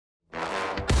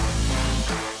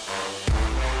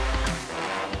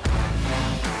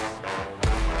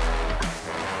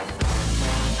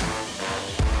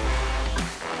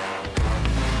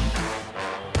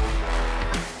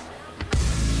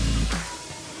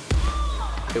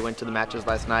They went to the matches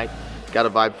last night, got a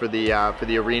vibe for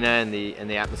the arena and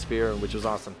the atmosphere, which was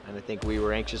awesome. And I think we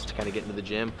were anxious to kind of get into the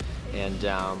gym and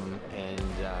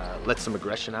let some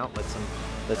aggression out,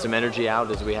 let some energy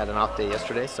out, as we had an off day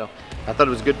yesterday. So I thought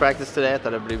it was a good practice today. I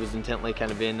thought everybody was intently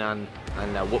kind of in on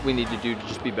what we need to do to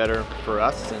just be better for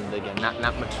us. And again,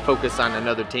 not much focus on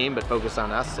another team, but focus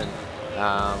on us. And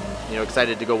you know,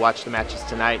 excited to go watch the matches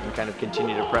tonight and kind of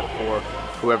continue to prep for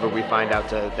whoever we find out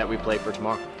that we play for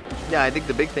tomorrow. Yeah, I think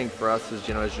the big thing for us is,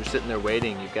 you know, as you're sitting there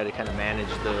waiting, you've got to kind of manage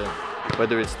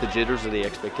whether it's the jitters or the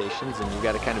expectations, and you've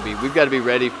got to kind of we've got to be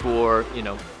ready for, you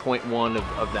know, point one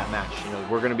of that match. You know,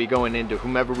 we're going to be going into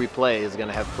whomever we play is going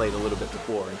to have played a little bit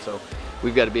before, and so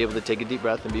we've got to be able to take a deep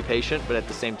breath and be patient, but at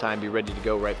the same time be ready to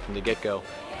go right from the get-go,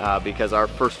 because our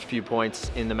first few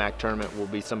points in the MAC tournament will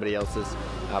be somebody else's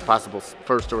possible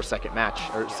first or second match,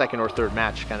 or second or third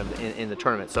match kind of in the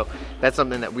tournament. So that's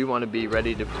something that we want to be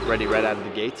ready right out of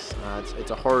the gates.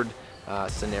 It's a hard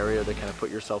scenario to kind of put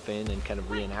yourself in and kind of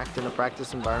reenact in a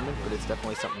practice environment, but it's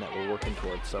definitely something that we're working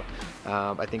towards. So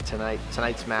I think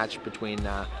tonight's match between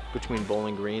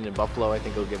Bowling Green and Buffalo, I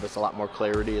think will give us a lot more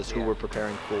clarity as who we're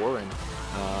preparing for, and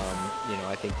you know,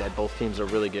 I think that both teams are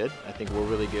really good. I think we're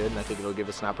really good, and I think it'll give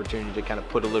us an opportunity to kind of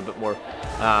put a little bit more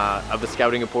of a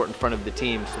scouting report in front of the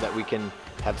team so that we can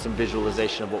have some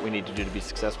visualization of what we need to do to be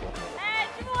successful. Hey,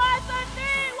 Chippewa, 1,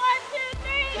 2,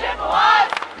 3. Chippewa!